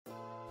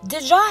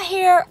Did y'all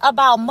hear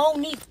about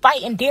Monique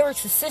fighting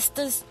Derek's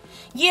sisters?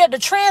 Yeah, the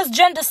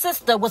transgender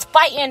sister was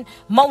fighting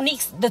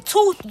Monique's, the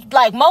two,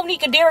 like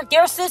Monique and Derek,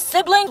 their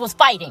siblings was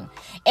fighting.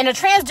 And the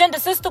transgender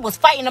sister was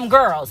fighting them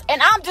girls.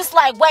 And I'm just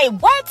like, wait,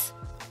 what?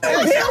 She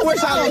can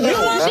point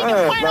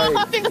all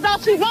her fingers all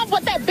she wants,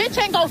 but that bitch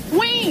ain't gonna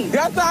swing.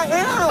 Yes, I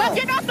am. But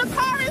get off the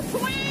car and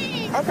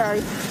swing.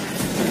 Okay.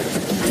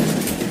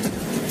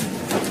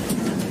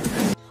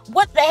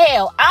 What the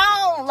hell?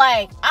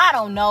 I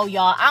don't know,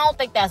 y'all. I don't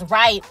think that's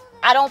right.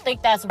 I don't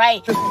think that's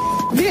right.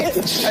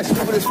 Bitch. That's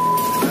stupid as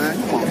man.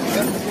 Come on,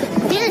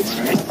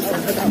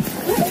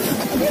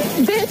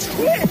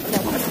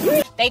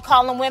 Bitch. They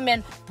calling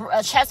women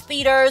chest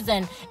feeders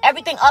and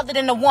everything other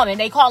than the woman.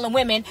 They calling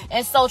women,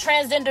 and so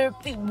transgender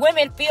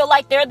women feel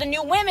like they're the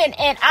new women.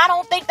 And I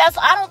don't think a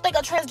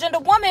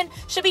transgender woman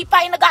should be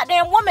fighting a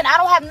goddamn woman. I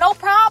don't have no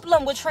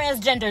problem with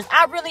transgenders.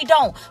 I really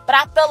don't. But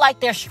I feel like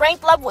their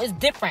strength level is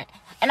different.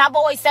 And I've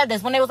always said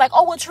this when they was like,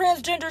 oh, well,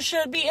 transgenders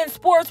should be in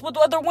sports with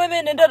other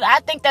women. And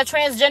I think that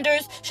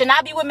transgenders should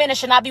not be with men and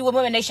should not be with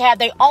women. They should have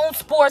their own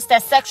sports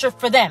that's sexual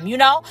for them, you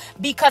know,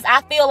 because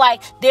I feel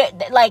like they're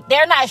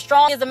not as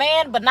strong as a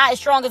man, but not as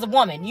strong as a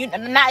woman.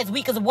 Not as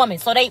weak as a woman.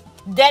 So they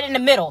dead in the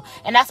middle.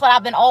 And that's what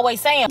I've been always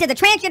saying. Does a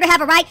transgender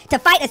have a right to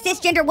fight a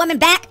cisgender woman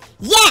back?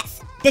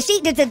 Yes. Does she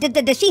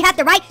have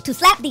the right to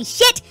slap the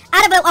shit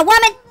out of a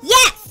woman?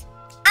 Yes.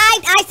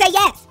 I say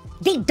yes.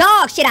 The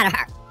dog shit out of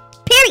her.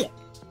 Period.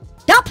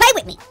 Don't play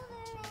with me.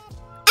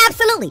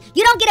 Absolutely.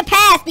 You don't get a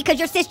pass because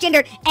you're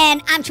cisgender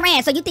and I'm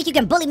trans, so you think you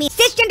can bully me.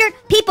 Cisgender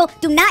people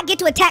do not get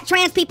to attack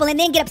trans people and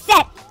then get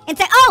upset and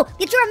say, oh,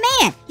 that you're a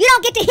man. You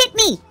don't get to hit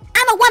me.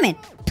 I'm a woman.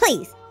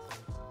 Please.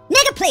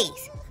 Nigga,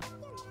 please.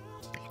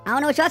 I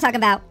don't know what y'all talking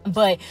about.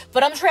 But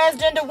for them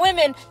transgender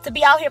women to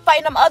be out here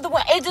fighting them other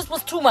women, it just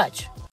was too much.